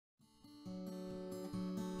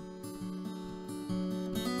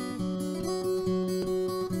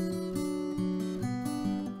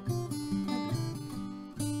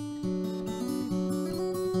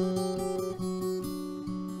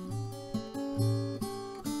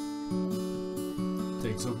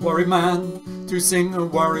Takes a worried man to sing a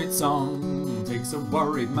worried song. Takes a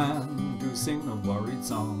worried man to sing a worried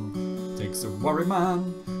song. Takes a worried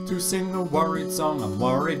man to sing a worried song. I'm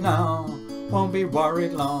worried now, won't be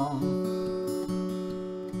worried long.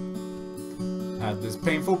 Had this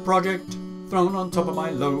painful project thrown on top of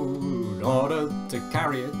my load, ordered to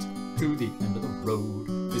carry it to the end of the road.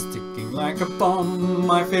 It's ticking like a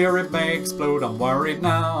bomb, I fear it may explode. I'm worried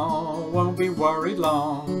now, won't be worried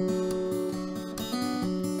long.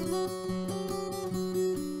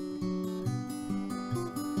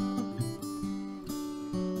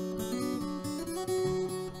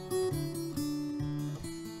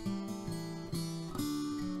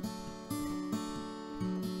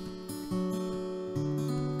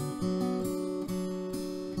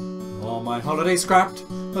 All my holidays scrapped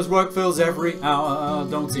as work fills every hour.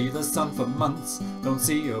 Don't see the sun for months, don't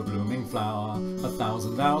see a blooming flower.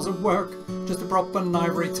 1,000 hours of work just to prop an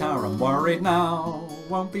ivory tower. I'm worried now,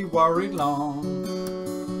 won't be worried long.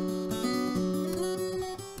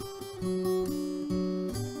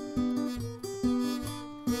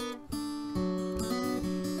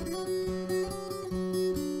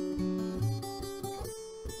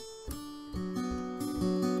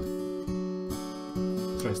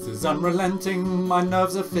 Stress is unrelenting, my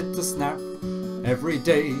nerves are fit to snap. Every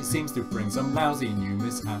day seems to bring some lousy new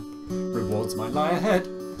mishap. Rewards might lie ahead,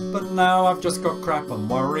 but now I've just got crap. I'm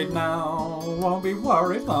worried now, won't be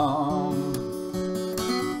worried long.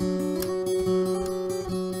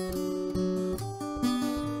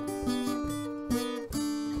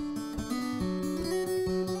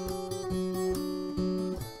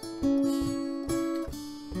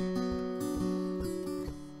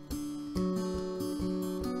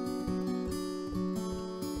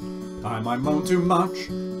 I might moan too much,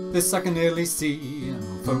 this I can nearly see,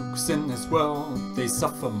 and folks in this world, they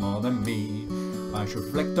suffer more than me. I should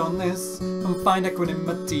reflect on this and find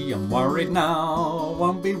equanimity. I'm worried now,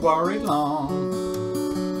 won't be worried long.